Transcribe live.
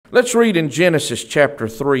Let's read in Genesis chapter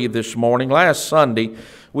 3 this morning. Last Sunday,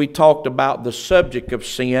 we talked about the subject of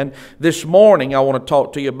sin. This morning, I want to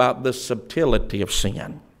talk to you about the subtlety of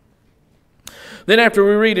sin. Then after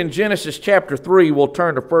we read in Genesis chapter 3, we'll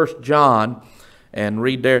turn to 1 John and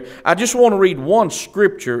read there. I just want to read one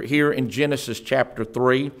scripture here in Genesis chapter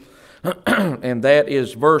 3, and that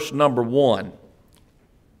is verse number 1.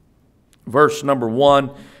 Verse number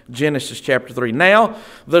 1, Genesis chapter 3. Now,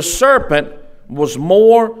 the serpent was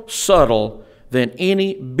more subtle than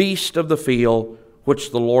any beast of the field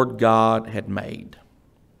which the Lord God had made.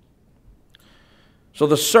 So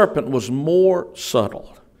the serpent was more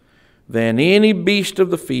subtle than any beast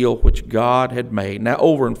of the field which God had made. Now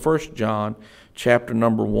over in 1 John chapter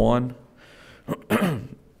number 1.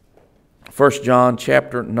 1 John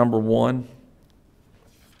chapter number 1.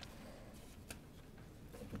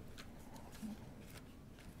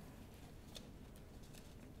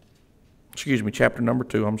 Excuse me, chapter number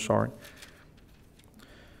 2, I'm sorry.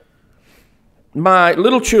 My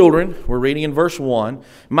little children, we're reading in verse 1,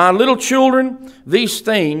 my little children, these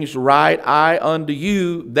things write I unto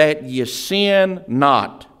you, that ye sin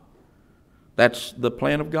not. That's the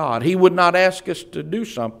plan of God. He would not ask us to do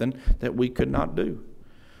something that we could not do,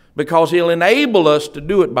 because He'll enable us to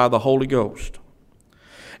do it by the Holy Ghost.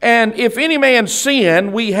 And if any man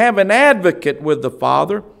sin, we have an advocate with the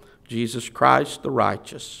Father, Jesus Christ the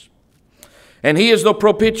righteous. And He is the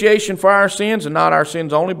propitiation for our sins, and not our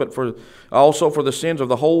sins only, but also for the sins of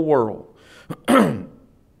the whole world.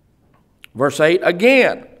 Verse 8,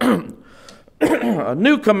 again, a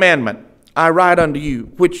new commandment I write unto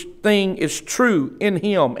you, which thing is true in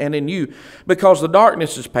Him and in you, because the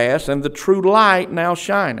darkness is past, and the true light now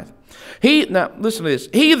shineth. Now listen to this.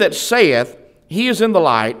 He that saith he is in the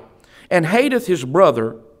light, and hateth his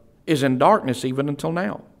brother, is in darkness even until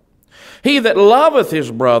now. He that loveth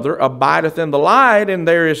his brother abideth in the light, and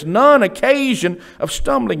there is none occasion of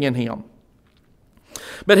stumbling in him.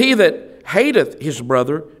 But he that hateth his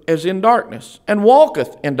brother is in darkness, and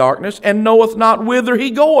walketh in darkness, and knoweth not whither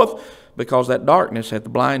he goeth, because that darkness hath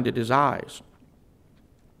blinded his eyes.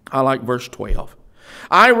 I like verse 12.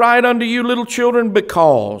 I write unto you, little children,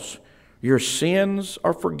 because your sins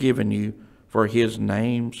are forgiven you for His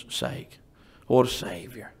name's sake. What a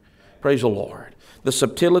Savior. Praise the Lord. The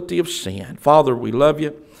subtlety of sin. Father, we love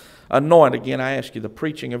you. Anoint, again, I ask you, the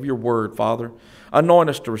preaching of your word, Father. Anoint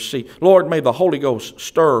us to receive. Lord, may the Holy Ghost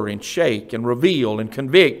stir and shake and reveal and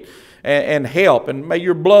convict and help. And may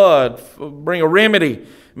your blood bring a remedy.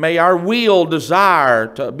 May our will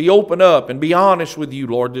desire to be opened up and be honest with you,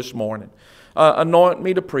 Lord, this morning. Anoint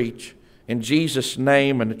me to preach. In Jesus'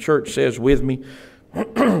 name, and the church says with me,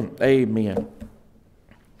 amen.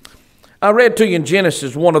 I read to you in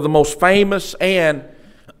Genesis one of the most famous and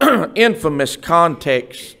infamous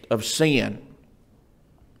contexts of sin.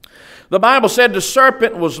 The Bible said the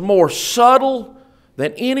serpent was more subtle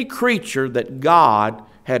than any creature that God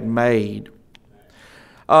had made.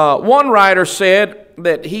 One writer said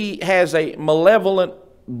that he has a malevolent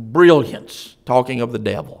brilliance, talking of the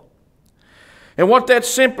devil. And what that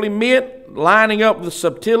simply meant, lining up with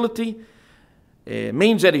subtlety, it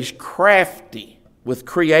means that he's crafty with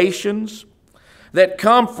creations that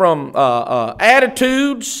come from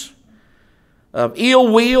attitudes of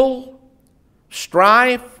ill will,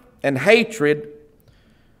 strife, and hatred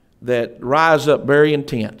that rise up very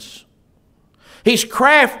intense. He's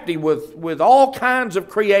crafty with all kinds of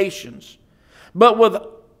creations,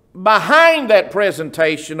 but behind that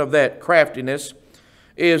presentation of that craftiness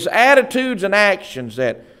is attitudes and actions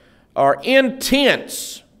that are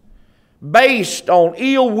intense, based on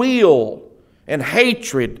ill will and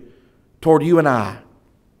hatred toward you and I.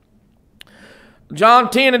 John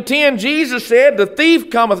 10:10, Jesus said, the thief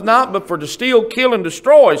cometh not but for to steal, kill, and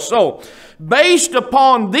destroy. So, based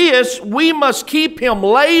upon this, we must keep him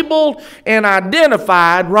labeled and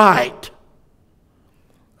identified right.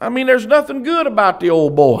 I mean, there's nothing good about the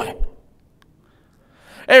old boy.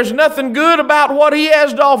 There's nothing good about what he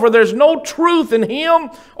has to offer. There's no truth in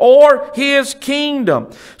him or his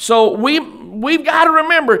kingdom. So we've got to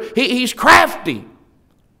remember, he's crafty.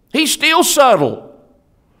 He's still subtle.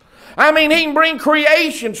 I mean, he can bring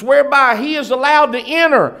creations whereby he is allowed to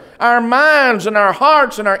enter our minds and our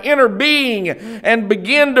hearts and our inner being and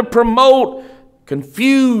begin to promote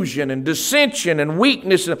confusion and dissension and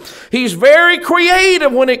weakness. He's very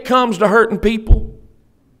creative when it comes to hurting people.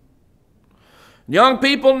 Young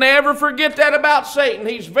people never forget that about Satan.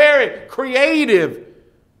 He's very creative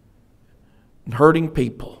in hurting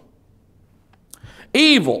people.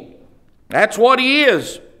 Evil, that's what he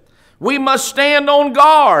is. We must stand on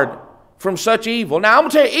guard from such evil. Now, I'm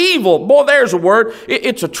going to tell you, evil, boy, there's a word.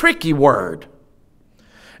 It's a tricky word.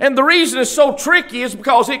 And the reason it's so tricky is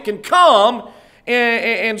because it can come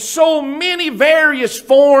in so many various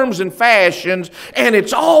forms and fashions, and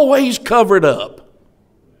it's always covered up.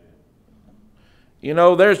 You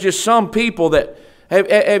know, there's just some people that,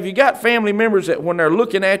 have you got family members that when they're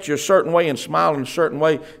looking at you a certain way and smiling a certain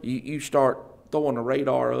way, you start throwing the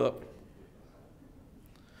radar up?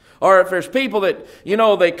 Or if there's people that, you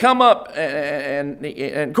know, they come up and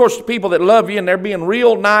of course the people that love you and they're being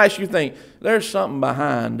real nice, you think, there's something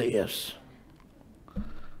behind this.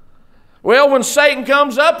 Well, when Satan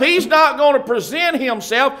comes up, he's not going to present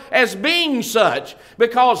himself as being such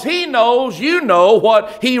because he knows you know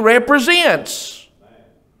what he represents.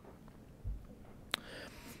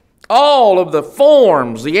 All of the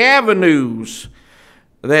forms, the avenues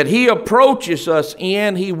that he approaches us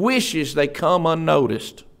in, he wishes they come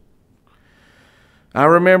unnoticed. I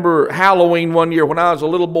remember Halloween one year when I was a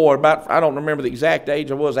little boy, I don't remember the exact age,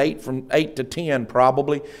 I was 8 to 10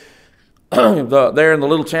 probably. There in the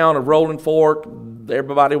little town of Rolling Fork,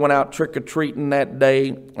 everybody went out trick-or-treating that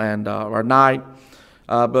day or night.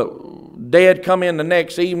 But Dad come in the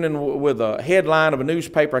next evening with a headline of a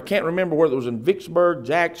newspaper. I can't remember whether it was in Vicksburg,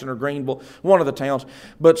 Jackson, or Greenville, one of the towns.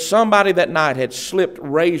 But somebody that night had slipped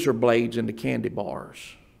razor blades into candy bars.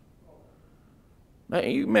 Now,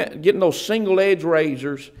 you getting those single-edge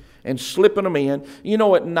razors and slipping them in. You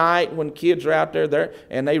know, at night when kids are out there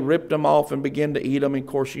and they ripped them off and begin to eat them, and of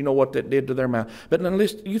course you know what that did to their mouth. But now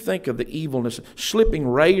listen, you think of the evilness, slipping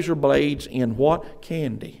razor blades in what?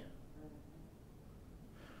 Candy.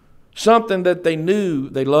 Something that they knew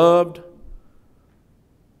they loved.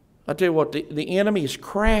 I tell you what, the enemy is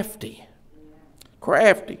crafty.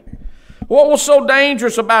 Crafty. What was so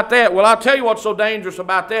dangerous about that? Well, I'll tell you what's so dangerous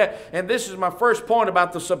about that, and this is my first point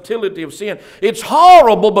about the subtlety of sin. It's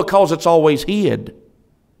horrible because it's always hid.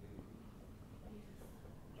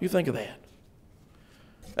 You think of that.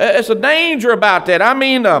 It's a danger about that. I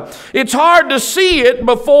mean, it's hard to see it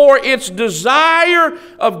before its desire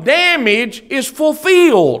of damage is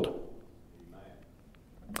fulfilled.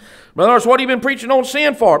 Brother Norris, what have you been preaching on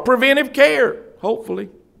sin for? Preventive care, hopefully.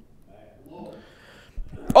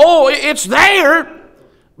 Oh, it's there,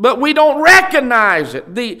 but we don't recognize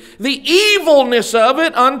it. The evilness of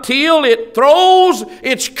it until it throws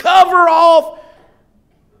its cover off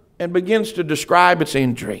and begins to describe its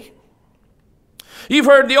injury. You've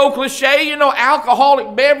heard the old cliche, you know,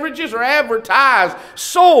 alcoholic beverages are advertised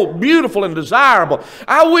so beautiful and desirable.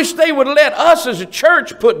 I wish they would let us as a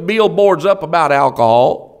church put billboards up about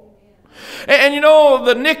alcohol. And you know,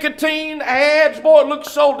 the nicotine ads, boy, it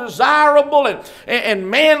looks so desirable and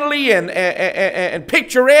manly and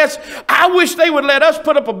picturesque. I wish they would let us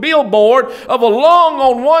put up a billboard of a lung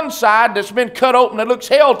on one side that's been cut open that looks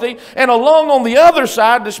healthy and a lung on the other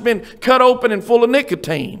side that's been cut open and full of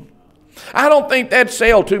nicotine. I don't think that'd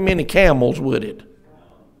sell too many camels, would it?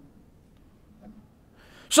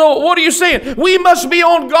 So what are you saying? We must be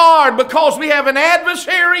on guard because we have an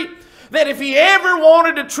adversary that if he ever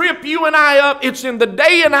wanted to trip you and I up, it's in the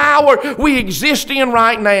day and hour we exist in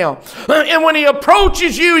right now. And when he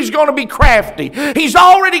approaches you, he's going to be crafty. He's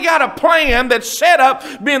already got a plan that's set up,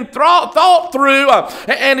 been thought through,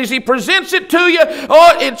 and as he presents it to you,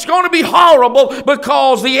 oh, it's going to be horrible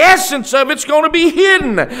because the essence of it's going to be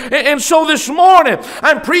hidden. And so this morning,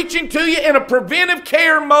 I'm preaching to you in a preventive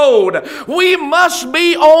care mode. We must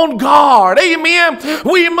be on guard. Amen.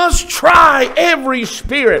 We must try every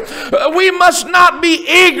spirit. We must not be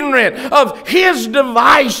ignorant of his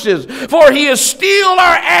devices, for he is still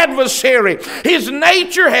our adversary. His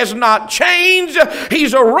nature has not changed.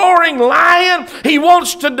 He's a roaring lion. He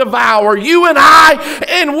wants to devour you and I,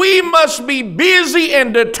 and we must be busy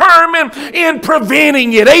and determined in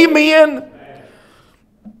preventing it. Amen.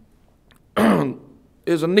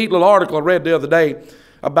 There's a neat little article I read the other day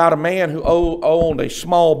about a man who owned a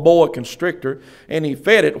small boa constrictor, and he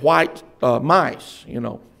fed it white mice, you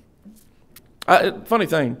know. Funny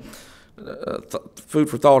thing, food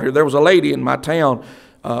for thought here. There was a lady in my town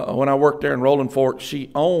when I worked there in Rolling Fork. She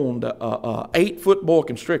owned a 8-foot boa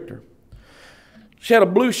constrictor. She had a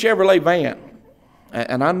blue Chevrolet van,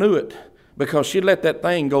 and I knew it because she'd let that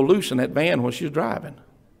thing go loose in that van when she was driving.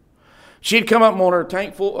 She'd come up on her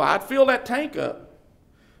tank full. I'd fill that tank up,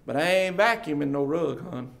 but I ain't vacuuming no rug,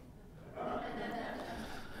 hon.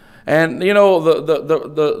 And you know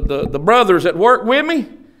the brothers that work with me,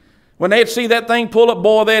 when they'd see that thing pull up,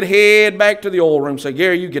 boy, they'd head back to the oil room and say,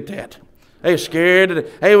 Gary, you get that. They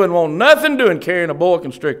scared. They wouldn't want nothing doing carrying a boa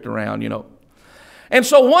constrictor around, you know. And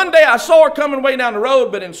so one day I saw her coming way down the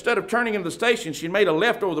road, but instead of turning into the station, she made a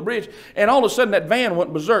left over the bridge, and all of a sudden that van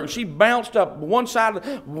went berserk. She bounced up one side,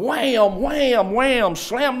 wham, wham, wham,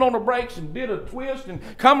 slammed on the brakes and did a twist and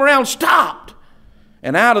come around, stopped.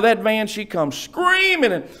 And out of that van she comes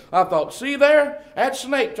screaming, and I thought, see there? That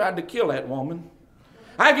snake tried to kill that woman.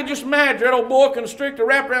 I could just imagine that old boa constrictor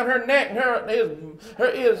wrapped around her neck and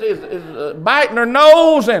her biting her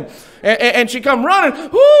nose, and she come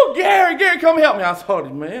running. Whoo, Gary, come help me. I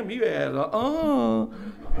thought, ma'am, you had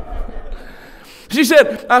She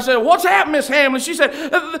said, I said, what's happened, Miss Hamlin? She said,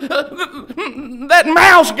 that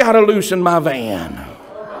mouse got loose in my van.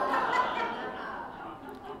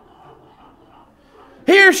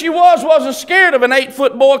 Here she wasn't scared of an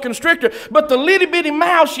 8-foot boa constrictor, but the little bitty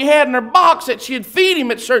mouse she had in her box that she'd feed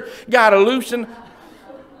him got loose. And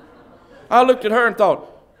I looked at her and thought,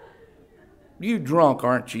 you drunk,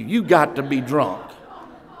 aren't you? You got to be drunk.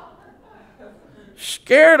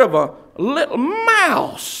 Scared of a little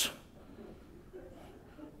mouse.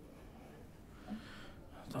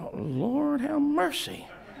 I thought, Lord, have mercy.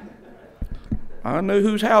 I knew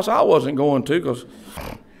whose house I wasn't going to, because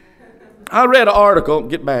I read an article,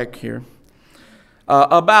 get back here,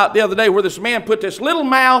 about the other day where this man put this little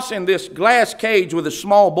mouse in this glass cage with a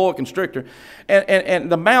small boa constrictor, and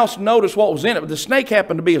the mouse noticed what was in it. The snake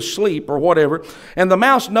happened to be asleep or whatever, and the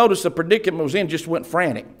mouse noticed the predicament it was in, just went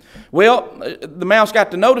frantic. Well, the mouse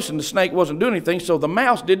got to notice, and the snake wasn't doing anything, so the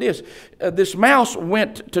mouse did this. This mouse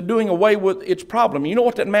went to doing away with its problem. You know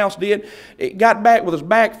what that mouse did? It got back with its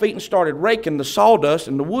back feet and started raking the sawdust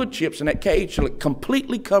and the wood chips in that cage till it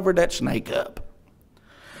completely covered that snake up.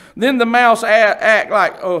 Then the mouse act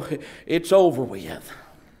like, oh, it's over with.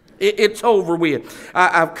 It's over with.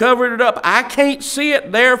 I've covered it up. I can't see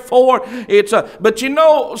it, therefore it's a... But you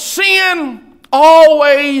know, sin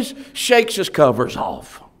always shakes its covers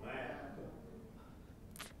off.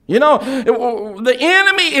 You know, the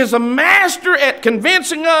enemy is a master at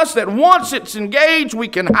convincing us that once it's engaged, we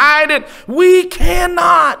can hide it. We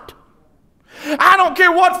cannot. I don't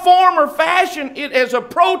care what form or fashion it has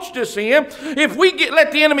approached us in. If we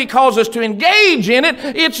let the enemy cause us to engage in it,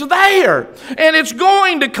 it's there. And it's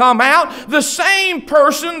going to come out. The same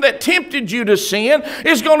person that tempted you to sin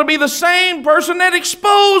is going to be the same person that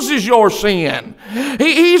exposes your sin.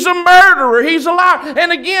 He's a murderer. He's a liar.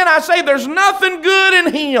 And again, I say there's nothing good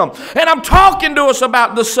in him. And I'm talking to us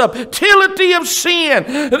about the subtilty of sin.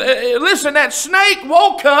 Listen, that snake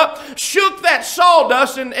woke up, shook that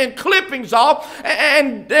sawdust and clippings off,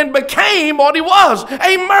 and became what he was,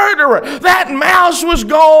 a murderer. That mouse was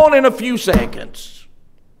gone in a few seconds.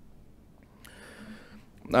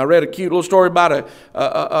 I read a cute little story about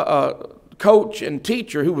a coach and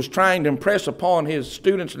teacher who was trying to impress upon his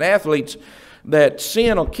students and athletes that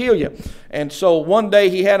sin will kill you. And so one day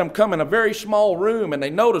he had them come in a very small room, and they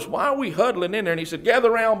noticed, why are we huddling in there? And he said, gather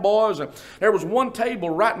around, boys. And there was one table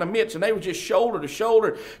right in the midst, and they were just shoulder to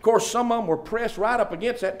shoulder. Of course, some of them were pressed right up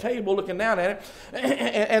against that table looking down at it.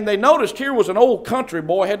 And they noticed here was an old country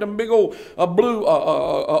boy, had them big old blue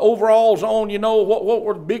overalls on, you know, what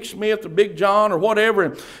were Big Smith or Big John or whatever.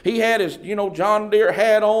 And he had his, you know, John Deere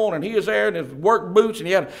hat on, and he was there in his work boots, and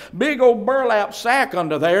he had a big old burlap sack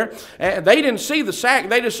under there. And they didn't see the sack,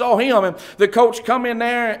 they just saw him. And the coach come in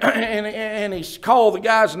there and he called the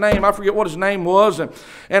guy's name. I forget what his name was.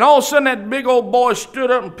 And all of a sudden that big old boy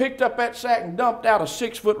stood up and picked up that sack and dumped out a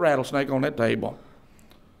 6-foot rattlesnake on that table.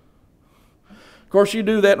 Of course, you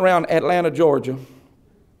do that around Atlanta, Georgia.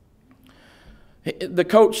 The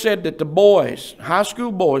coach said that the boys, high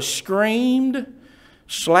school boys, screamed,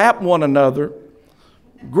 slapped one another,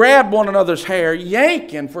 grabbed one another's hair,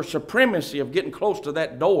 yanking for supremacy of getting close to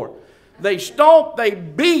that door. They stomped, they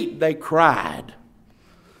beat, they cried.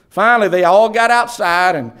 Finally, they all got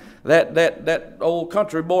outside, and that old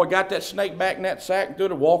country boy got that snake back in that sack and threw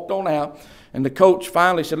it and walked on out. And the coach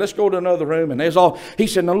finally said, let's go to another room. And he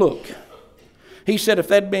said, now look. He said, if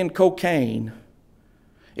that'd been cocaine,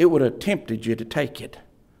 it would have tempted you to take it.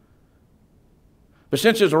 But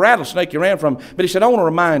since there's a rattlesnake you ran from, but he said, I want to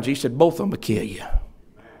remind you, he said, both of them will kill you.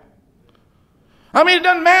 I mean, it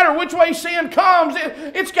doesn't matter which way sin comes.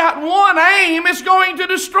 It's got one aim. It's going to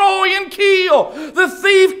destroy and kill. The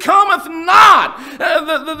thief cometh not.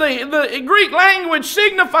 The Greek language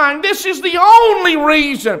signifying this is the only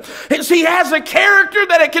reason. He has a character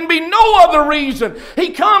that it can be no other reason. He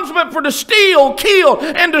comes but for to steal, kill,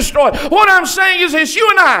 and destroy. What I'm saying is this, you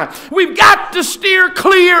and I, we've got to steer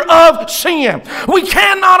clear of sin. We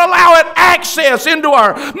cannot allow it access into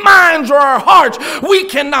our minds or our hearts. We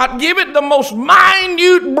cannot give it the most mighty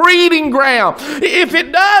minute breeding ground. If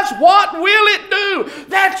it does, what will it do?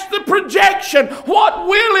 That's the projection. What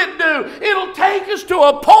will it do? It'll take us to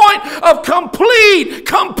a point of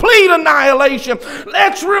complete annihilation.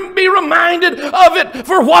 Let's be reminded of it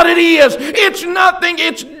for what it is. It's nothing.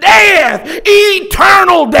 It's death.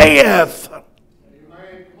 Eternal death.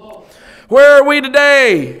 Where are we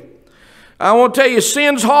today? I want to tell you,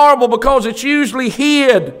 sin's horrible because it's usually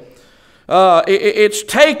hid. It's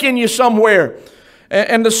taking you somewhere.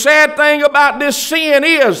 And the sad thing about this sin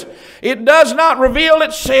is it does not reveal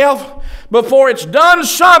itself before it's done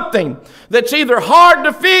something that's either hard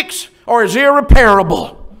to fix or is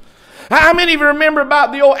irreparable. How many of you remember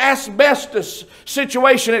about the old asbestos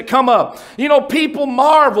situation that come up? You know, people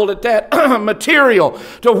marveled at that material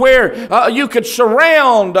to where you could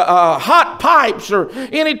surround hot pipes or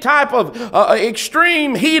any type of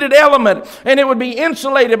extreme heated element and it would be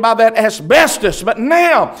insulated by that asbestos. But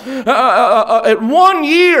now, at 1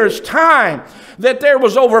 year's time, that there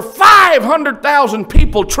was over 500,000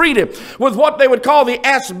 people treated with what they would call the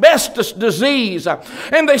asbestos disease.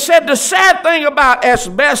 And they said the sad thing about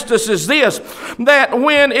asbestos is this, that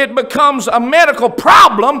when it becomes a medical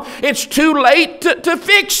problem, it's too late to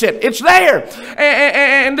fix it. It's there.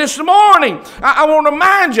 And this morning, I want to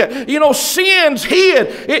remind you, you know, sin's hid.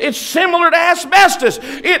 It's similar to asbestos.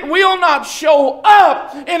 It will not show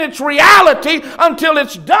up in its reality until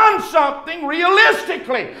it's done something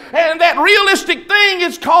realistically. And that realistic thing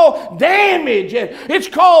is called damage. It's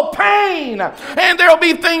called pain. And there'll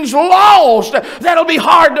be things lost that'll be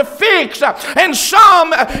hard to fix. And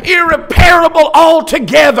some irreparable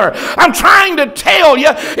altogether. I'm trying to tell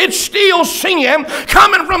you, it's still sin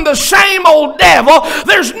coming from the same old devil.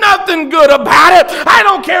 There's nothing good about it. I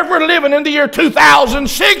don't care if we're living in the year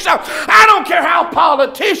 2006. I don't care how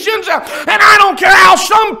politicians, and I don't care how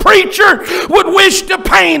some preacher would wish to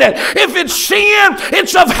paint it. If it's sin,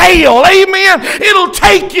 it's of hell. Amen. It'll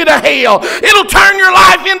take you to hell. It'll turn your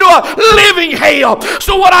life into a living hell.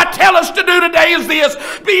 So what I tell us to do today is this: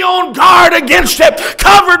 be on guard against it,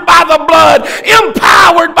 covered by the blood,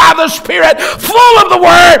 empowered by the Spirit, full of the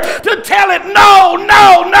Word to tell it no,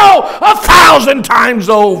 no, no 1,000 times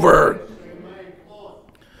over.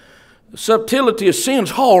 The subtlety of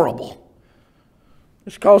sin's horrible.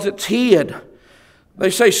 It's because it's hid. They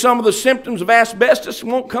say some of the symptoms of asbestos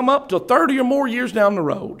won't come up till 30 or more years down the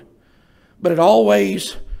road. But it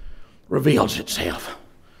always reveals itself.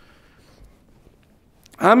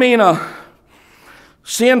 I mean,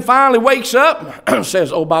 sin finally wakes up and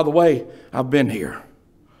says, oh, by the way, I've been here.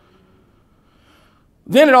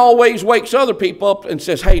 Then it always wakes other people up and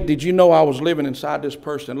says, hey, did you know I was living inside this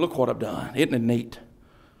person? Look what I've done. Isn't it neat?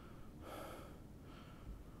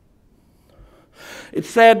 It's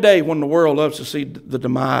a sad day when the world loves to see the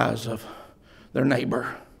demise of their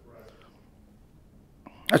neighbor.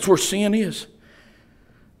 That's where sin is.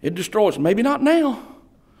 It destroys. Maybe not now.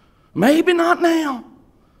 Maybe not now.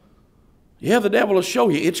 Yeah, the devil will show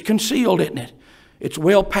you. It's concealed, isn't it? It's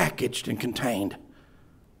well packaged and contained.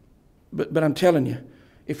 But I'm telling you,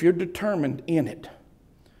 if you're determined in it,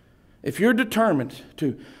 if you're determined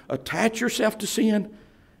to attach yourself to sin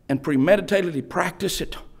and premeditatedly practice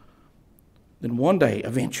it, then one day,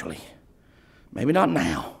 eventually, maybe not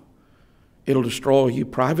now, it'll destroy you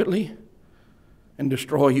privately and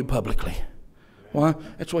destroy you publicly. Why?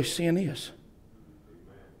 That's the way sin is.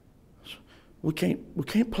 We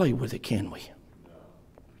can't play with it, can we?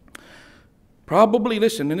 Probably,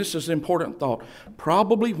 listen, and this is an important thought,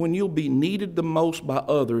 probably when you'll be needed the most by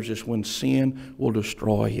others is when sin will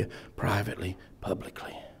destroy you privately,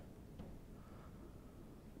 publicly.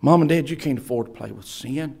 Mom and Dad, you can't afford to play with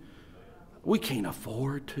sin. We can't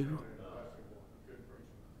afford to.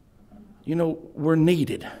 You know, we're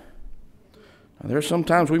needed. Now, there's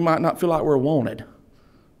sometimes we might not feel like we're wanted,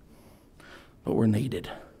 but we're needed.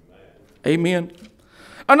 Amen.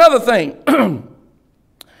 Another thing,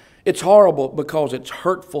 it's horrible because it's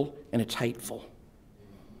hurtful and it's hateful.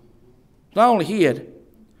 It's not only hid.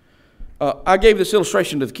 I gave this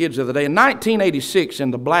illustration to the kids the other day. In 1986 in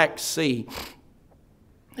the Black Sea,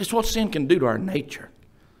 this is what sin can do to our nature.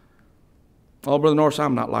 Oh, Brother Norris,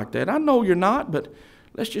 I'm not like that. I know you're not, but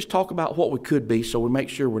let's just talk about what we could be so we make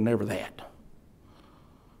sure we're never that.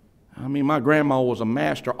 I mean, my grandma was a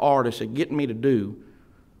master artist at getting me to do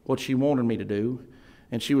what she wanted me to do,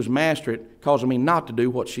 and she was master at causing me not to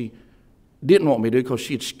do what she didn't want me to do because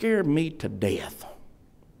she had scared me to death.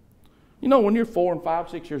 You know, when you're 4 and 5,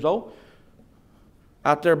 6 years old,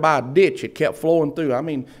 out there by a ditch, it kept flowing through. I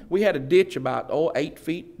mean, we had a ditch about, 8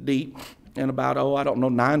 feet deep and about,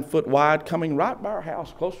 9 foot wide coming right by our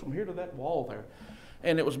house, close from here to that wall there.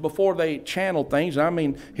 And it was before they channeled things. I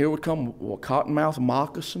mean, here would come cottonmouth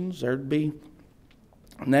moccasins.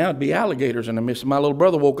 Now it'd be alligators in the midst. My little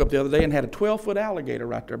brother woke up the other day and had a 12-foot alligator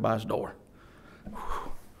right there by his door.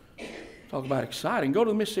 Whew. Talk about exciting. Go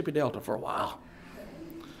to the Mississippi Delta for a while.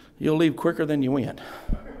 You'll leave quicker than you went.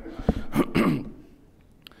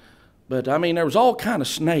 But, I mean, there was all kind of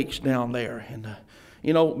snakes down there. And,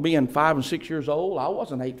 being 5 and 6 years old, I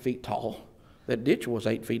wasn't 8 feet tall. That ditch was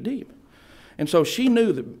 8 feet deep. And so she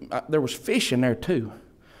knew that there was fish in there, too.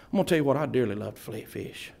 I'm going to tell you what, I dearly love to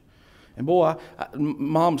fish. And, boy,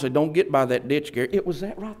 Mom said, don't get by that ditch, Gary. It was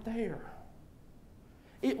that right there.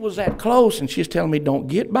 It was that close, and she's telling me, don't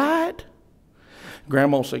get by it.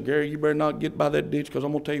 Grandma said, Gary, you better not get by that ditch, because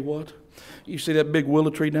I'm going to tell you what. You see that big willow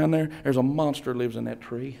tree down there? There's a monster lives in that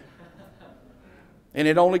tree. And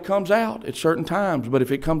it only comes out at certain times. But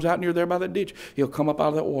if it comes out and you're there by that ditch, he'll come up out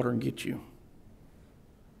of that water and get you.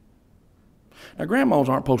 Now, grandmas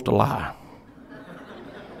aren't supposed to lie.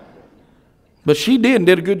 But she did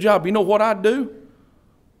a good job. You know what I'd do?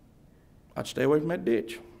 I'd stay away from that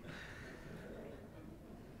ditch.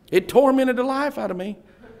 It tormented the life out of me.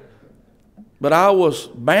 But I was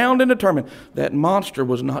bound and determined that monster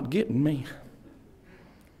was not getting me.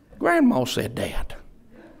 Grandma said that.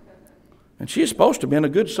 And she's supposed to have been a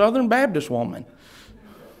good Southern Baptist woman.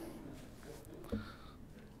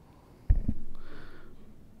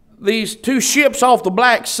 These two ships off the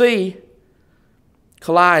Black Sea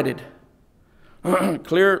collided.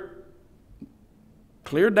 Clear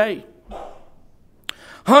day.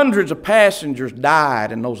 Hundreds of passengers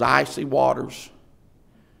died in those icy waters.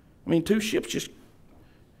 I mean, two ships just,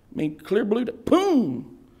 clear blue day.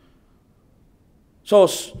 Boom! So a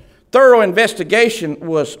thorough investigation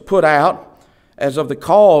was put out as of the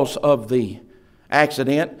cause of the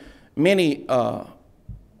accident. Many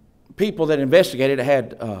people that investigated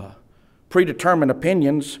had predetermined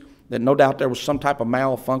opinions that no doubt there was some type of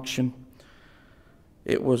malfunction.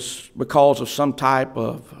 It was because of some type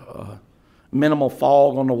of minimal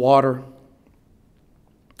fog on the water.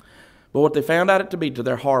 But what they found out it to be, to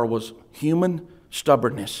their horror, was human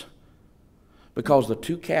stubbornness, because the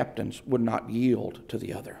two captains would not yield to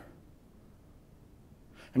the other.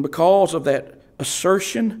 And because of that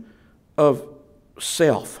assertion of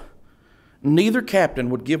self, neither captain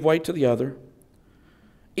would give way to the other.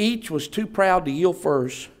 Each was too proud to yield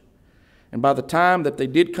first. And by the time that they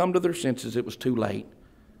did come to their senses, it was too late.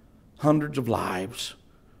 Hundreds of lives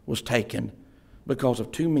was taken because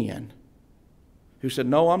of two men who said,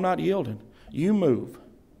 no, I'm not yielding. You move.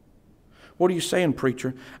 What are you saying,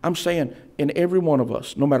 preacher? I'm saying in every one of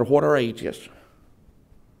us, no matter what our age is,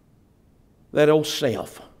 that old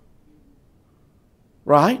self.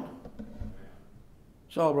 Right?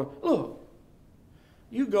 So, look,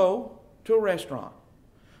 you go to a restaurant.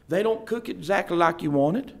 They don't cook it exactly like you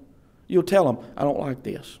want it. You'll tell them, I don't like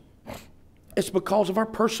this. It's because of our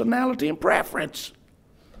personality and preference.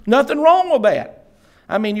 Nothing wrong with that.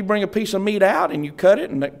 I mean, you bring a piece of meat out and you cut it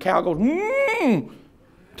and the cow goes,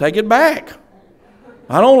 take it back.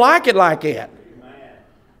 I don't like it like that.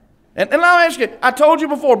 And I'll ask you, I told you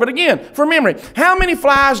before, but again, for memory, how many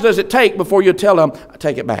flies does it take before you tell them,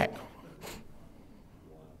 take it back?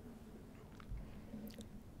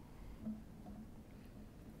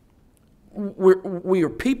 We are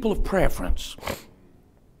people of preference.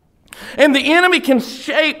 And the enemy can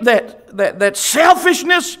shape that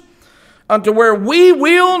selfishness unto where we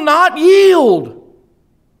will not yield.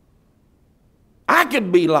 I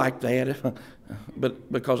could be like that, but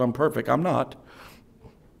because I'm perfect, I'm not.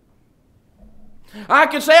 I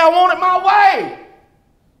could say I want it my way.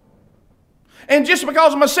 And just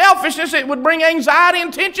because of my selfishness, it would bring anxiety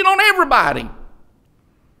and tension on everybody.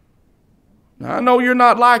 Now, I know you're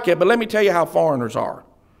not like it, but let me tell you how foreigners are.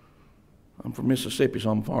 I'm from Mississippi,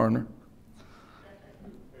 so I'm a foreigner.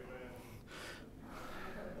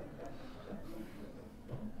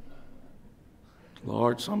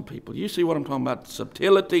 Lord, some people, you see what I'm talking about, the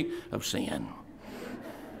subtlety of sin.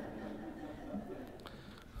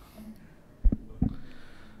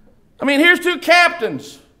 I mean, here's two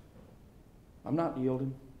captains. I'm not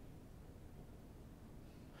yielding.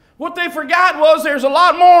 What they forgot was there's a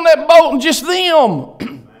lot more on that boat than just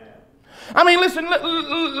them. I mean,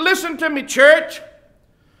 listen to me, church.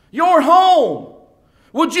 Your home.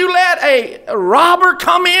 Would you let a robber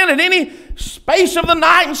come in at any space of the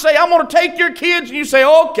night and say, I'm going to take your kids, and you say,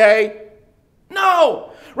 okay?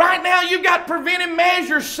 No. Right now you've got preventive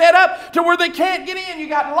measures set up to where they can't get in. You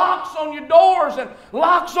got locks on your doors and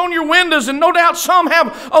locks on your windows, and no doubt some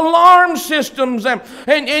have alarm systems,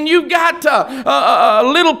 and you've got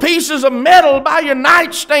little pieces of metal by your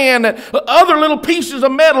nightstand, and other little pieces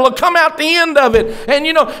of metal will come out the end of it, and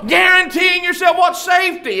guaranteeing yourself what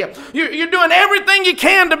safety. You're doing everything you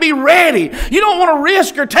can to be ready. You don't want to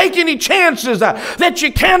risk or take any chances that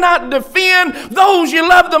you cannot defend those you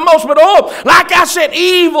love the most. But like I said,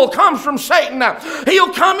 evil comes from Satan.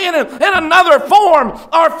 He'll come in another form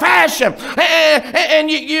or fashion, and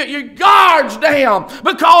your guard's down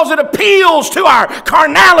because it appeals to our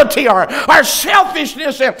carnality, our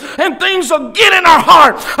selfishness, and things will get in our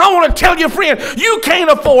heart. I want to tell you, friend, you can't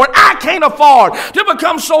afford, I can't afford to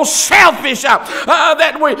become so selfish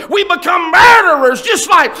that we become murderers, just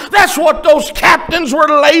like that's what those captains were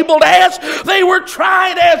labeled as. They were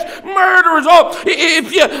tried as murderers.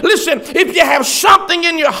 If you have something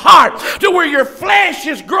in your heart to where your flesh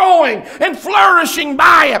is growing and flourishing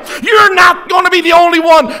by it, you're not going to be the only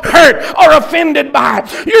one hurt or offended by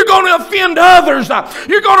it. You're going to offend others.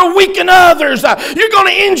 You're going to weaken others. You're going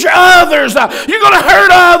to injure others. You're going to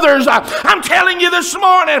hurt others. I'm telling you this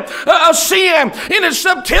morning, sin in its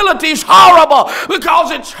subtlety is horrible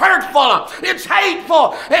because it's hurtful, it's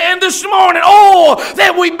hateful. And this morning,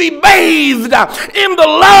 that we be bathed in the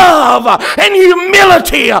love and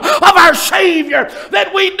humility of our Savior,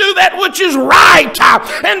 that we do that which is right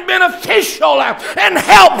and beneficial and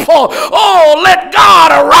helpful. Let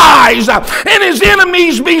God arise and his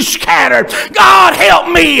enemies be scattered. God, help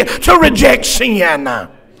me to reject sin.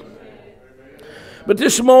 But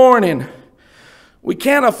this morning, we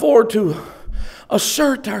can't afford to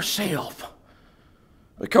assert ourselves,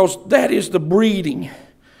 because that is the breeding,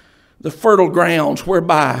 the fertile grounds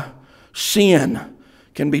whereby sin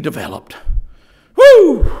can be developed.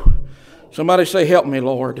 Woo! Somebody say, help me,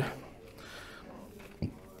 Lord.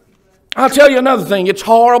 I'll tell you another thing. It's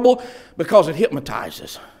horrible because it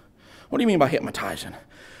hypnotizes. What do you mean by hypnotizing?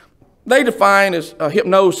 They define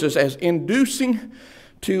hypnosis as inducing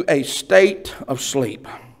to a state of sleep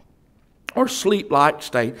or sleep-like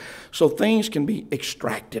state so things can be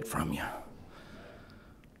extracted from you.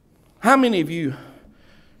 How many of you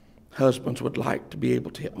husbands would like to be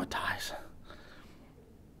able to hypnotize?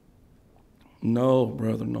 No,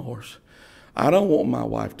 Brother Norris. I don't want my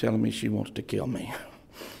wife telling me she wants to kill me.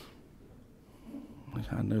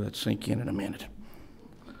 I knew that'd sink in a minute.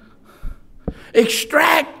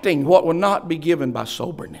 Extracting what will not be given by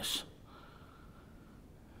soberness.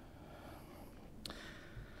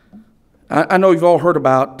 I know you've all heard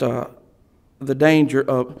about the danger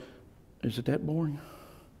of... Is it that boring?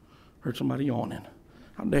 Heard somebody yawning.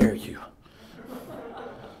 How dare you?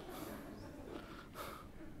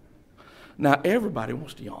 Now everybody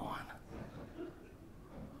wants to yawn.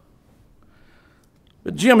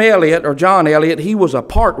 But John Elliott, he was a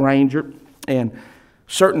park ranger in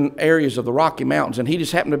certain areas of the Rocky Mountains, and he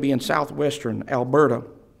just happened to be in southwestern Alberta.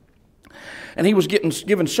 And he was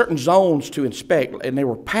given certain zones to inspect, and they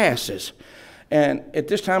were passes. And at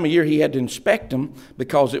this time of year, he had to inspect them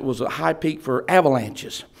because it was a high peak for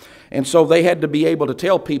avalanches. And so they had to be able to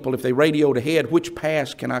tell people if they radioed ahead, which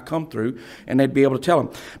pass can I come through, and they'd be able to tell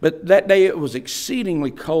them. But that day it was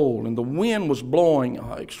exceedingly cold, and the wind was blowing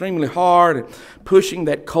extremely hard and pushing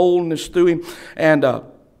that coldness through him. And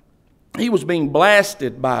he was being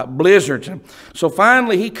blasted by blizzards. And so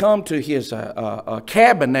finally he come to his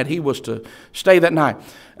cabin that he was to stay that night.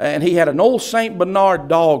 And he had an old St. Bernard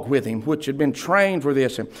dog with him, which had been trained for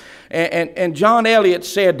this. And John Elliott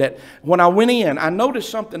said that when I went in, I noticed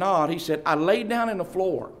something odd. He said, I laid down on the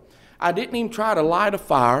floor. I didn't even try to light a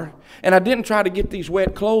fire, and I didn't try to get these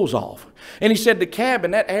wet clothes off. And he said the cabin,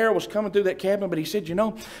 that air was coming through that cabin, but he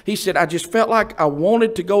said, I just felt like I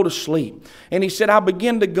wanted to go to sleep. And he said, I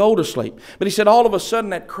began to go to sleep. But he said, all of a sudden,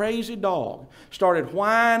 that crazy dog started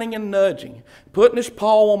whining and nudging, putting his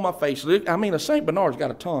paw on my face. I mean, a St. Bernard's got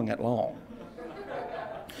a tongue that long.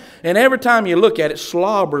 And every time you look at it,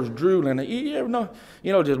 slobbers, drooling. You ever know,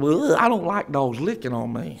 I don't like dogs licking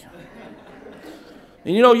on me.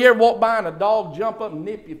 And you ever walk by and a dog jump up and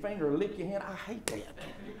nip your finger or lick your hand? I hate that.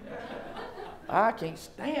 I can't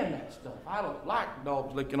stand that stuff. I don't like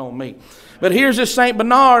dogs licking on me. But here's this St.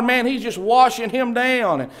 Bernard, man, he's just washing him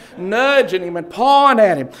down and nudging him and pawing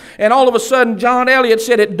at him. And all of a sudden, John Elliott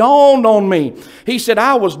said, it dawned on me. He said,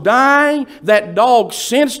 I was dying. That dog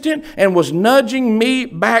sensed it and was nudging me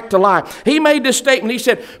back to life. He made this statement. He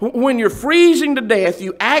said, when you're freezing to death,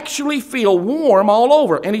 you actually feel warm all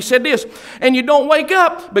over. And he said this, and you don't wake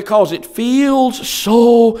up because it feels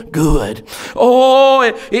so good. Oh,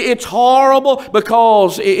 it's horrible all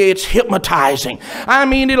because it's hypnotizing. I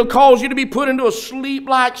mean, it'll cause you to be put into a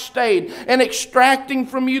sleep-like state and extracting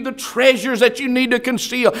from you the treasures that you need to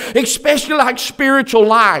conceal, especially like spiritual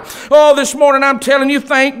life. Oh, this morning I'm telling you,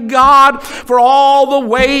 thank God for all the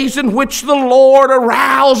ways in which the Lord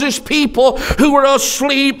arouses people who are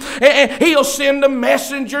asleep. And He'll send a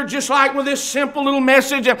messenger just like with this simple little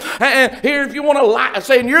message. And here, if you want to lie,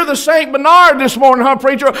 saying, you're the St. Bernard this morning, huh,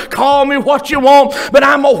 preacher? Call me what you want, but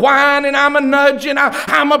I'm a whining, I'm a nudging,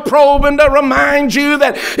 I'm a probing to remind you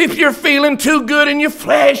that if you're feeling too good in your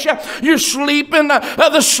flesh, you're sleeping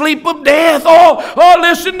the sleep of death. Oh,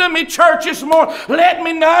 listen to me, church, this morning. Let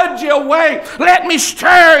me nudge you away. Let me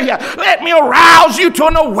stir you. Let me arouse you to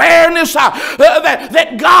an awareness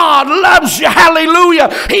that God loves you.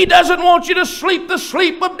 Hallelujah. He doesn't want you to sleep the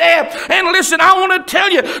sleep of death. And listen, I want to tell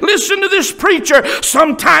you, listen to this preacher.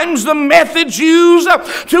 Sometimes the methods used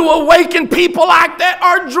to awaken people like that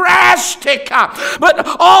are drastic, but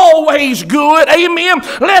always good. Amen.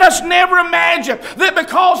 Let us never imagine that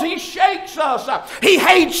because He shakes us, He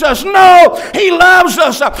hates us. No, He loves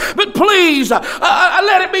us. But please,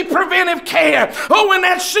 let it be preventive care. Oh, when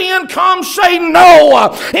that sin comes, say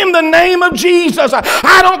no in the name of Jesus.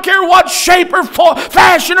 I don't care what shape or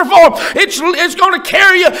fashion or form. It's going to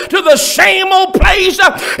carry you to the same old place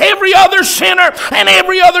every other sinner and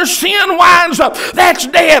every other sin winds up. That's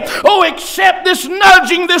death. Oh, accept this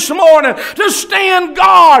nudging this morning to stand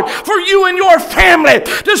guard for you and your family,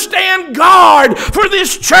 to stand guard for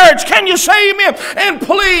this church. Can you say amen? And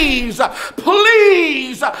please, by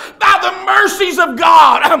the mercies of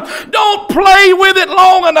God, don't play with it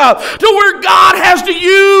long enough to where God has to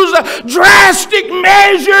use drastic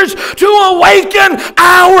measures to awaken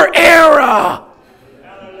our era.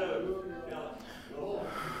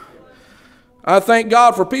 I thank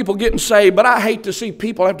God for people getting saved, but I hate to see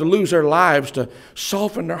people have to lose their lives to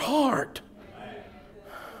soften their heart.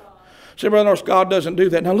 See, Brother Norris, God doesn't do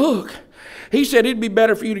that. Now look, He said it'd be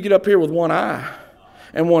better for you to get up here with one eye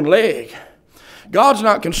and one leg. God's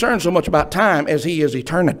not concerned so much about time as He is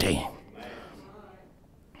eternity.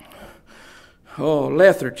 Oh,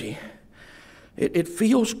 lethargy. It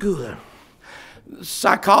feels good.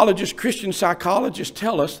 Christian psychologists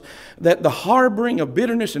tell us that the harboring of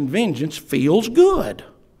bitterness and vengeance feels good.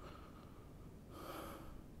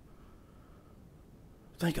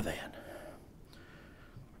 Think of that.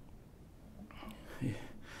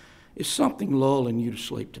 Is something lulling you to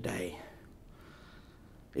sleep today?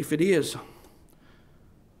 If it is,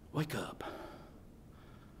 wake up.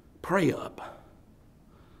 Pray up.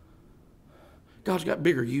 God's got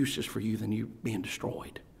bigger uses for you than you being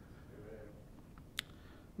destroyed.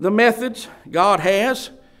 The methods God has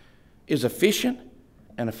is efficient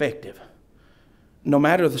and effective, no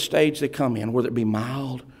matter the stage they come in, whether it be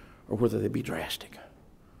mild or whether they be drastic.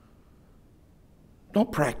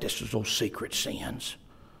 Don't practice those secret sins.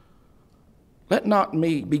 Let not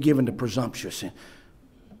me be given to presumptuous sin.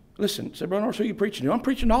 Listen, say, Brother Norris, who are you preaching to? I'm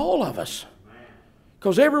preaching to all of us.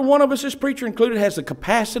 Because every one of us, this preacher included, has the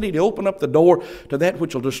capacity to open up the door to that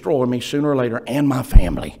which will destroy me sooner or later and my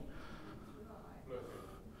family.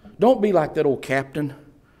 Don't be like that old captain,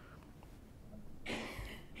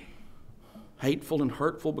 hateful and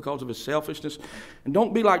hurtful because of his selfishness. And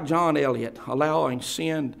don't be like John Eliot, allowing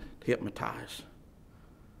sin to hypnotize.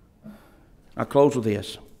 I'll close with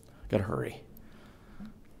this. Got to hurry.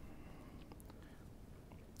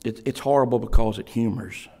 It's horrible because it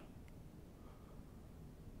humors.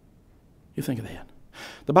 You think of that.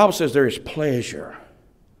 The Bible says there is pleasure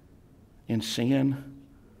in sin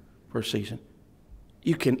for a season.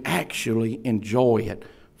 You can actually enjoy it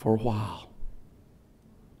for a while.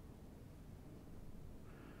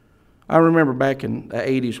 I remember back in the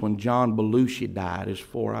 80s when John Belushi died. It's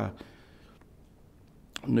before I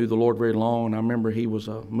knew the Lord very long. I remember he was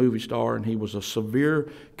a movie star and he was a severe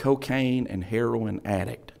cocaine and heroin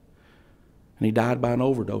addict. And he died by an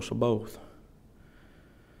overdose of both.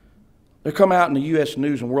 There come out in the U.S.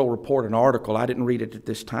 News and World Report an article. I didn't read it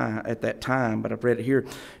at that time, but I've read it here.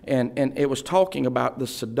 And it was talking about the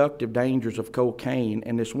seductive dangers of cocaine.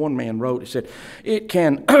 And this one man wrote, he said, it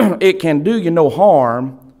can do you no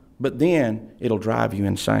harm, but then it'll drive you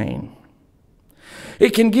insane.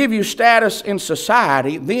 It can give you status in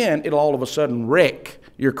society, then it'll all of a sudden wreck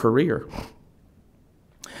your career.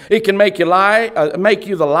 It can make you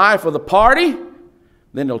the life of the party,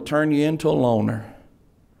 then it'll turn you into a loner.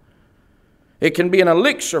 It can be an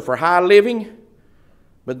elixir for high living,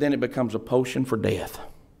 but then it becomes a potion for death.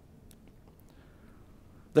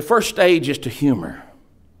 The first stage is to humor,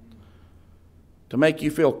 to make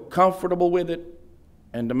you feel comfortable with it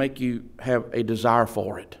and to make you have a desire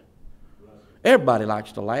for it. Everybody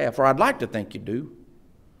likes to laugh, or I'd like to think you do.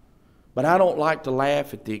 But I don't like to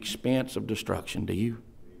laugh at the expense of destruction, do you?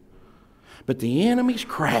 But the enemy's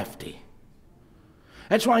crafty.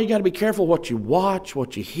 That's why you got to be careful what you watch,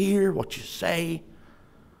 what you hear, what you say.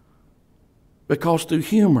 Because through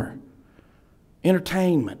humor,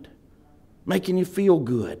 entertainment, making you feel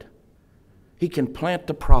good, he can plant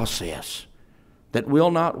the process that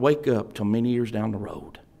will not wake up till many years down the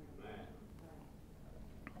road.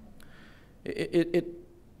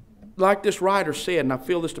 Like this writer said, and I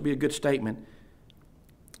feel this to be a good statement,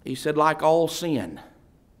 he said, like all sin,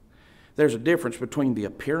 there's a difference between the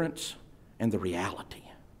appearance and the reality.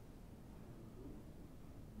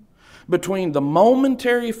 Between the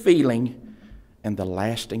momentary feeling and the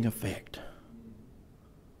lasting effect.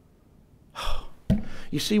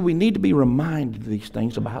 You see, we need to be reminded of these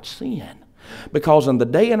things about sin. Because in the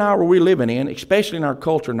day and hour we're living in, especially in our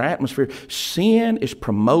culture and our atmosphere, sin is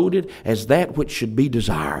promoted as that which should be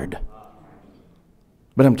desired.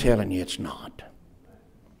 But I'm telling you, it's not.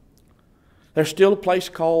 There's still a place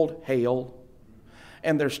called hell,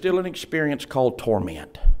 and there's still an experience called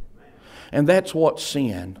torment. And that's what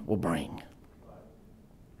sin will bring.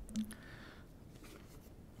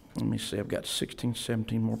 Let me see, I've got 16,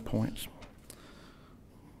 17 more points.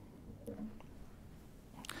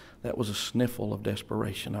 That was a sniffle of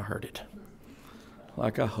desperation. I heard it.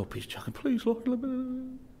 Like, I hope he's joking. Please, Lord, let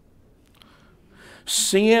me.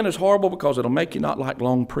 Sin is horrible because it'll make you not like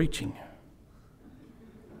long preaching.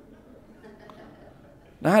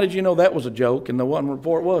 Now, how did you know that was a joke and the one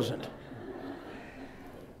report wasn't?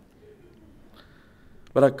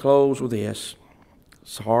 But I close with this.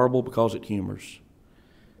 It's horrible because it humors.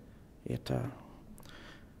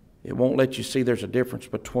 It won't let you see there's a difference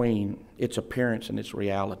between its appearance and its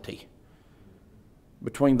reality.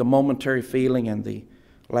 Between the momentary feeling and the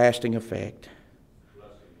lasting effect.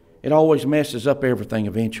 It always messes up everything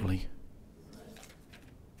eventually.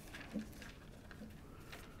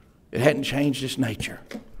 It hadn't changed its nature.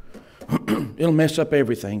 It'll mess up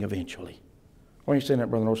everything eventually. Why are you saying that,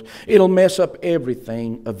 Brother Norris? It'll mess up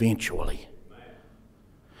everything eventually.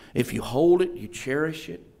 If you hold it, you cherish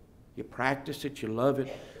it, you practice it, you love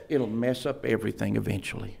it, it'll mess up everything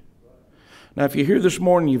eventually. Now, if you're here this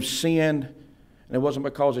morning, you've sinned, and it wasn't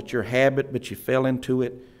because it's your habit, but you fell into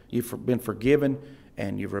it, you've been forgiven,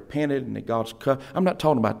 and you've repented, and that God's cut. I'm not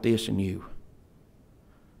talking about this and you.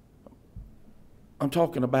 I'm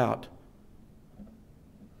talking about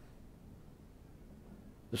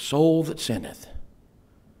the soul that sinneth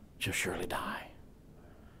shall surely die.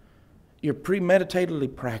 You're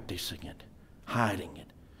premeditatedly practicing it, hiding it.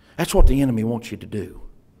 That's what the enemy wants you to do.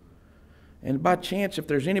 And by chance, if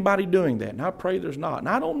there's anybody doing that, and I pray there's not, and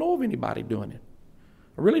I don't know of anybody doing it.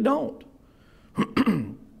 I really don't.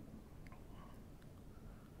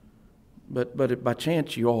 But if by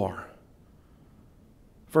chance you are,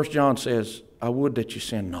 1 John says, I would that you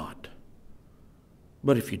sin not.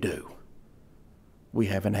 But if you do, we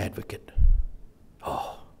have an advocate.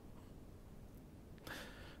 Oh.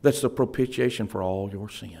 That's the propitiation for all your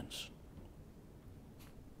sins.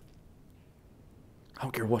 I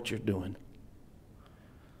don't care what you're doing.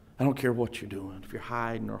 I don't care what you're doing. If you're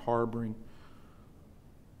hiding or harboring,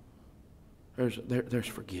 there's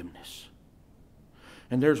forgiveness.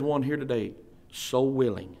 And there's one here today so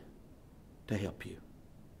willing to help you.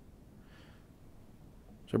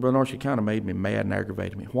 So, Brother Norris, you kind of made me mad and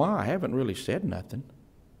aggravated me. Why? I haven't really said nothing.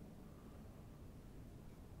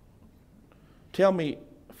 Tell me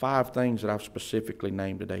 5 things that I've specifically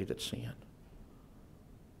named today that's sin.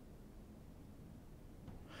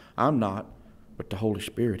 I'm not, but the Holy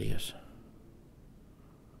Spirit is.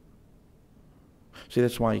 See,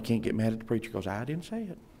 that's why you can't get mad at the preacher, because I didn't say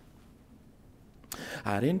it.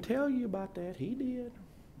 I didn't tell you about that. He did.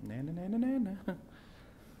 Na.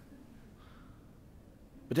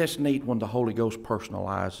 But that's neat when the Holy Ghost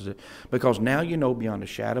personalizes it, because now you know beyond a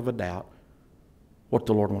shadow of a doubt what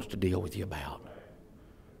the Lord wants to deal with you about.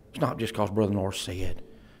 It's not just because Brother Norris said.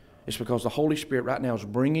 It's because the Holy Spirit right now is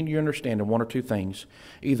bringing you understanding one or two things.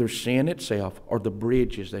 Either sin itself or the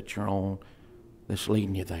bridges that you're on that's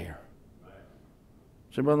leading you there.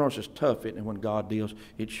 So Brother Norris, it's tough, isn't it, when God deals?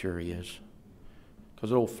 It sure is.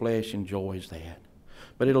 Because the old flesh enjoys that.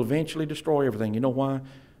 But it'll eventually destroy everything. You know why?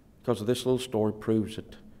 Because of this little story proves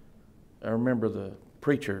it. I remember the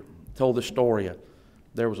preacher told this story.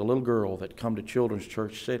 There was a little girl that come to children's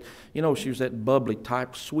church. Said, you know, she was that bubbly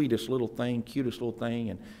type, sweetest little thing, cutest little thing.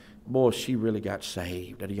 And boy, she really got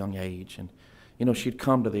saved at a young age. And, you know, she'd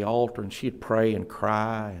come to the altar and she'd pray and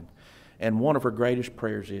cry. And one of her greatest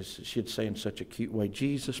prayers is, she'd say in such a cute way,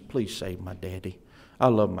 Jesus, please save my daddy. I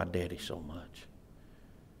love my daddy so much.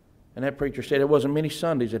 And that preacher said it wasn't many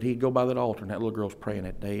Sundays that he'd go by that altar and that little girl's praying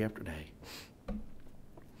it day after day.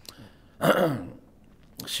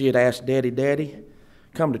 She had asked Daddy,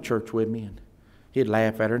 come to church with me. And he'd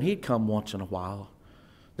laugh at her, and he'd come once in a while.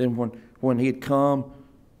 Then when he'd come,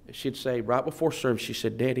 she'd say, right before service, she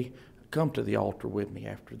said, Daddy, come to the altar with me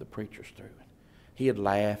after the preacher's through. He'd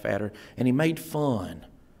laugh at her, and he made fun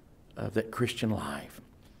of that Christian life.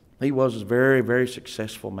 He was a very, very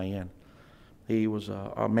successful man. He was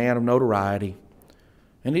a man of notoriety.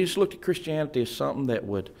 And he just looked at Christianity as something that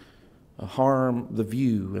would harm the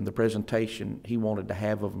view and the presentation he wanted to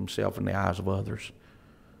have of himself in the eyes of others.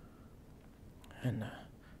 And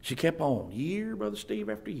she kept on, year, Brother Steve,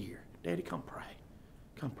 after year. Daddy, come pray.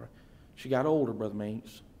 Come pray. She got older, Brother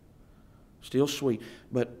Meeks. Still sweet.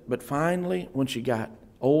 But finally, when she got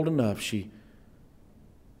old enough, she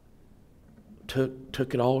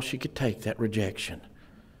took it all she could take, that rejection.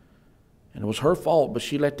 And it was her fault, but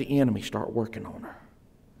she let the enemy start working on her.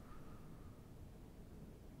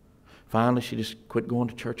 Finally, she just quit going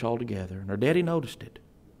to church altogether, and her daddy noticed it.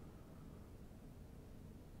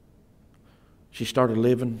 She started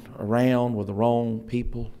living around with the wrong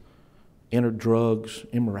people, entered drugs,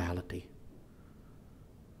 immorality.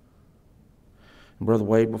 And Brother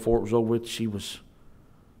Wade, before it was over with, she was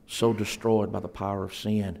so destroyed by the power of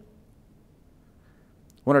sin.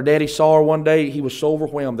 When her daddy saw her one day, he was so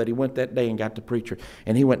overwhelmed that he went that day and got the preacher.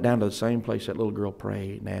 And he went down to the same place that little girl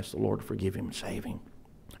prayed and asked the Lord to forgive him and save him.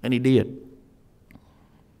 And he did.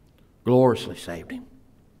 Gloriously saved him.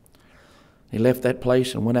 He left that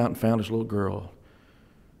place and went out and found his little girl.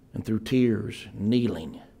 And through tears,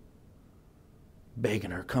 kneeling,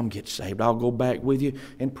 begging her, come get saved. I'll go back with you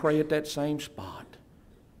and pray at that same spot.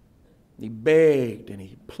 He begged and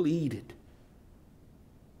he pleaded.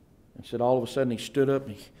 And said all of a sudden he stood up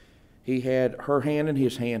and he had her hand in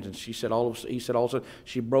his hands, and he said all of a sudden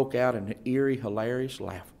she broke out in eerie, hilarious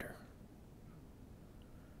laughter.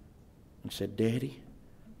 And said, Daddy,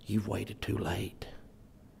 you've waited too late.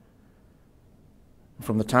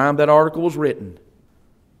 From the time that article was written,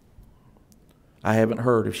 I haven't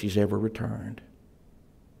heard if she's ever returned.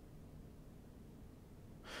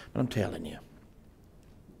 But I'm telling you,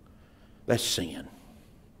 that's sin.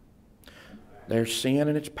 There's sin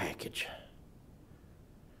in its package.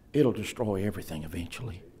 It'll destroy everything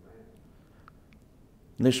eventually.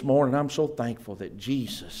 And this morning I'm so thankful that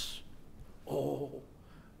Jesus, oh,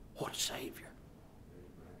 what a Savior.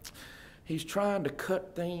 He's trying to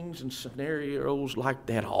cut things and scenarios like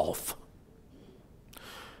that off.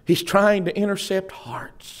 He's trying to intercept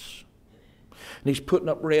hearts. And he's putting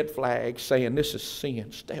up red flags saying this is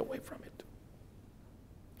sin. Stay away from it.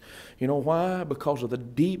 You know why? Because of the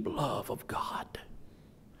deep love of God.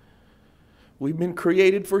 We've been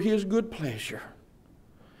created for His good pleasure.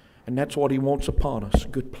 And that's what He wants upon us,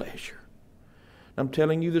 good pleasure. I'm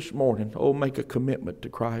telling you this morning, oh, make a commitment to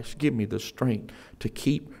Christ. Give me the strength to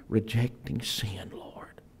keep rejecting sin,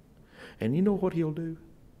 Lord. And you know what He'll do?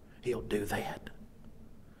 He'll do that.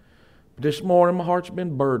 This morning, my heart's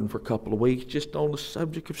been burdened for a couple of weeks just on the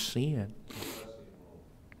subject of sin.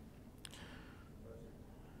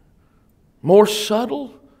 More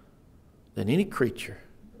subtle than any creature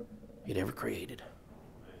He'd ever created.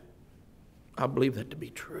 I believe that to be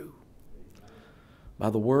true. By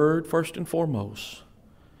the Word, first and foremost.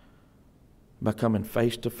 By coming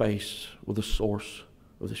face to face with the source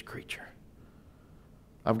of this creature.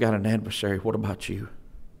 I've got an adversary. What about you?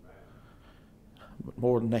 But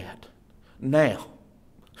more than that, now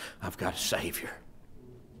I've got a Savior.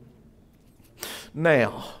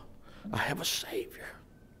 Now I have a Savior.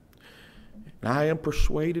 And I am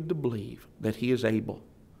persuaded to believe that He is able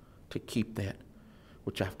to keep that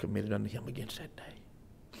which I've committed unto Him against that day.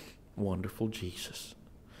 Wonderful Jesus,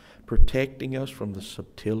 protecting us from the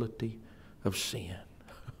subtlety of sin.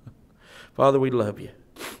 Father, we love You.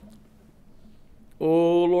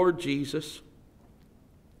 Oh, Lord Jesus,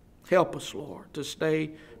 help us, Lord, to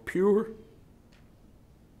stay pure.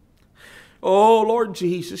 Oh, Lord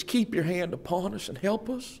Jesus, keep Your hand upon us and help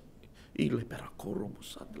us.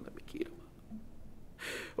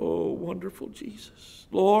 Oh, wonderful Jesus.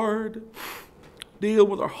 Lord, deal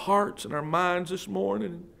with our hearts and our minds this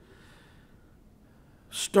morning.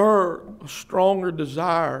 Stir a stronger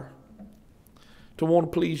desire to want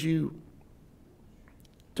to please You,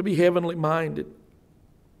 to be heavenly minded.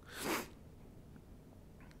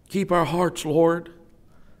 Keep our hearts, Lord.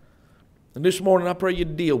 And this morning I pray You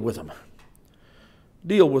deal with them.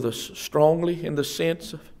 Deal with us strongly in the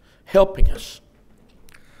sense of helping us.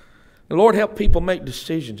 And Lord, help people make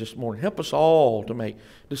decisions this morning. Help us all to make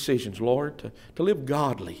decisions, Lord, to live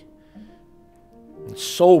godly and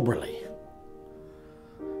soberly.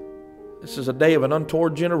 This is a day of an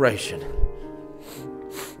untoward generation.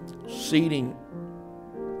 Seeding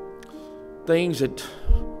things that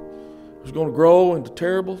was going to grow into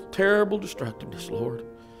terrible, terrible destructiveness, Lord.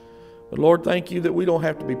 But Lord, thank you that we don't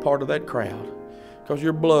have to be part of that crowd, because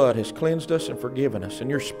your blood has cleansed us and forgiven us, and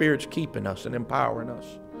your Spirit's keeping us and empowering us.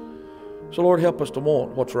 So Lord, help us to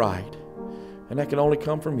want what's right. And that can only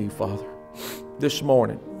come from you, Father. This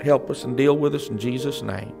morning, help us and deal with us in Jesus'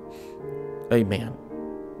 name. Amen.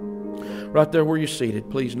 Right there where you're seated,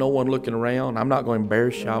 please, no one looking around. I'm not going to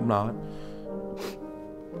embarrass you. I'm not.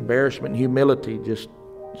 Embarrassment and humility just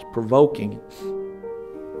is provoking.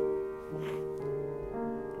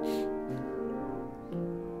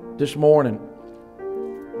 This morning,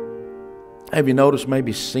 have you noticed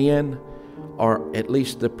maybe sin, or at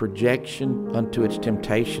least the projection unto its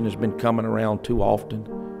temptation, has been coming around too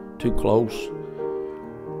often, too close?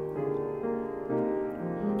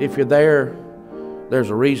 If you're there, there's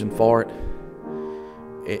a reason for it.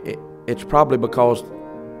 It's probably because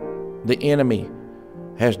the enemy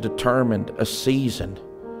has determined a season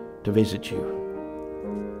to visit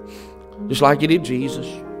you. Just like he did Jesus,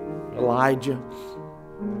 Elijah.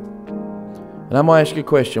 And I'm going to ask you a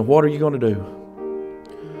question. What are you going to do?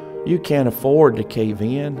 You can't afford to cave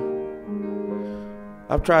in.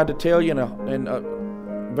 I've tried to tell you in a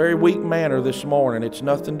very weak manner this morning, it's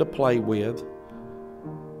nothing to play with.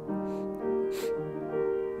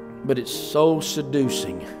 But it's so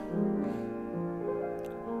seducing.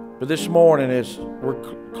 But this morning, as we're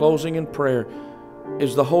closing in prayer,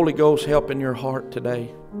 is the Holy Ghost helping your heart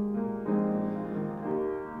today?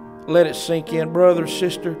 Let it sink in, brother,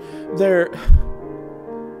 sister.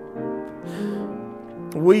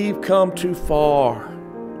 We've come too far.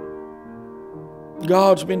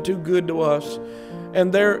 God's been too good to us.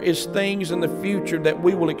 And there is things in the future that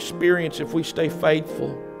we will experience if we stay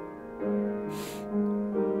faithful.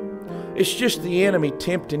 It's just the enemy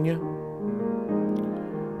tempting you.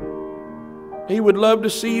 He would love to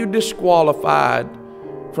see you disqualified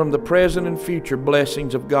from the present and future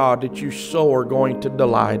blessings of God that you so are going to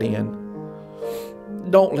delight in.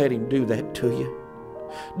 Don't let him do that to you.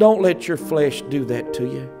 Don't let your flesh do that to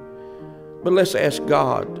you. But let's ask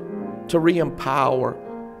God to re-empower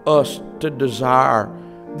us to desire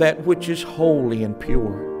that which is holy and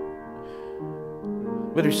pure.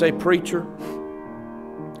 But if you say, preacher,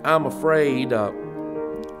 I'm afraid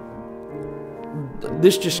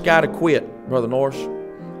this just got to quit, Brother Norris.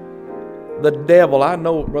 The devil, I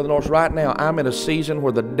know, Brother Norris, right now I'm in a season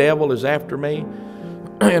where the devil is after me.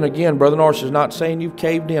 And again, Brother Norris is not saying you've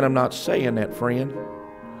caved in. I'm not saying that, friend.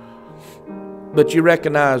 But you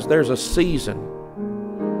recognize there's a season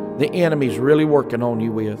the enemy's really working on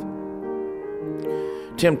you with.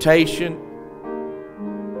 Temptation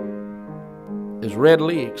is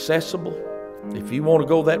readily accessible. If you want to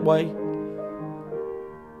go that way,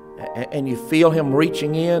 and you feel him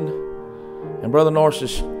reaching in, and Brother Norris,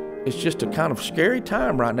 it's just a kind of scary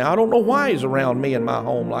time right now. I don't know why he's around me in my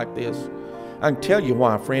home like this. I can tell you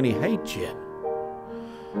why, friend. He hates you.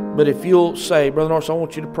 But if you'll say, Brother Norris, I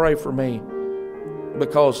want you to pray for me,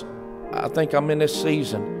 because I think I'm in this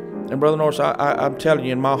season. And Brother Norris, I'm telling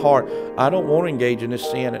you in my heart, I don't want to engage in this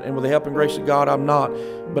sin. And with the help and grace of God, I'm not.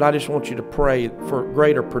 But I just want you to pray for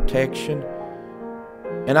greater protection.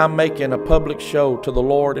 And I'm making a public show to the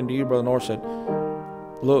Lord and to you, Brother Norris, said,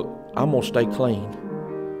 look, I'm going to stay clean.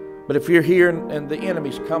 But if you're here and the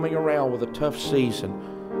enemy's coming around with a tough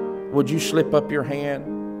season, would you slip up your hand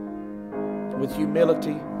with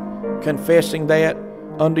humility, confessing that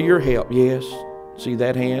under your help? Yes. See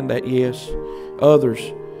that hand? That yes.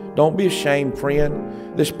 Others, don't be ashamed,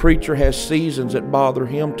 friend. This preacher has seasons that bother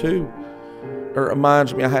him too. It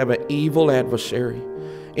reminds me I have an evil adversary.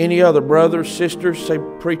 Any other brothers, sisters, say,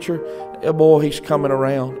 preacher, oh boy, he's coming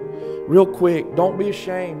around. Real quick, don't be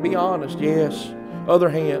ashamed. Be honest. Yes. Other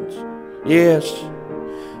hands. Yes.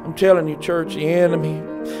 I'm telling you, church, the enemy,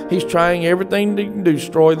 he's trying everything he can do to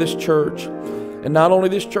destroy this church. And not only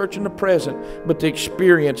this church in the present, but the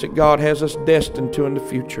experience that God has us destined to in the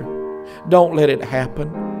future. Don't let it happen.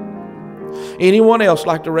 Anyone else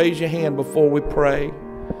like to raise your hand before we pray?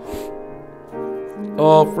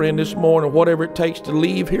 Oh, friend, this morning, whatever it takes to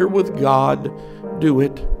leave here with God, do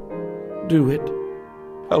it. Do it.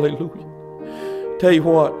 Hallelujah. Tell you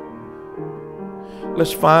what,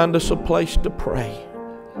 let's find us a place to pray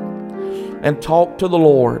and talk to the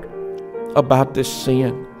Lord about this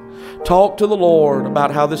sin. Talk to the Lord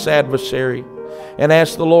about how this adversary, and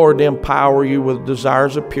ask the Lord to empower you with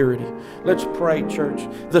desires of purity. Let's pray, church.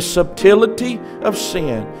 The subtlety of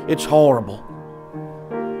sin, it's horrible.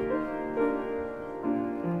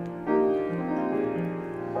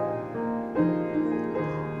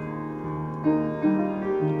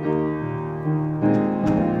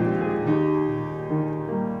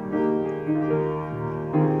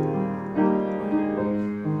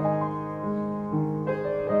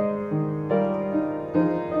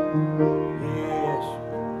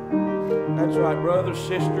 That's right, brothers,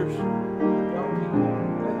 sisters, young people.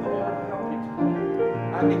 Let the Lord help you today.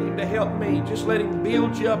 I need Him to help me. Just let Him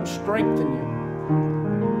build you up and strengthen you.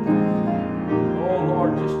 Oh,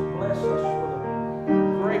 Lord, just bless us with a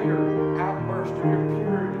greater outburst of your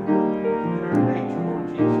purity in our nature, Lord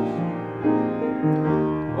Jesus.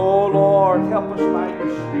 Oh, Lord, help us by your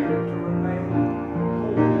Spirit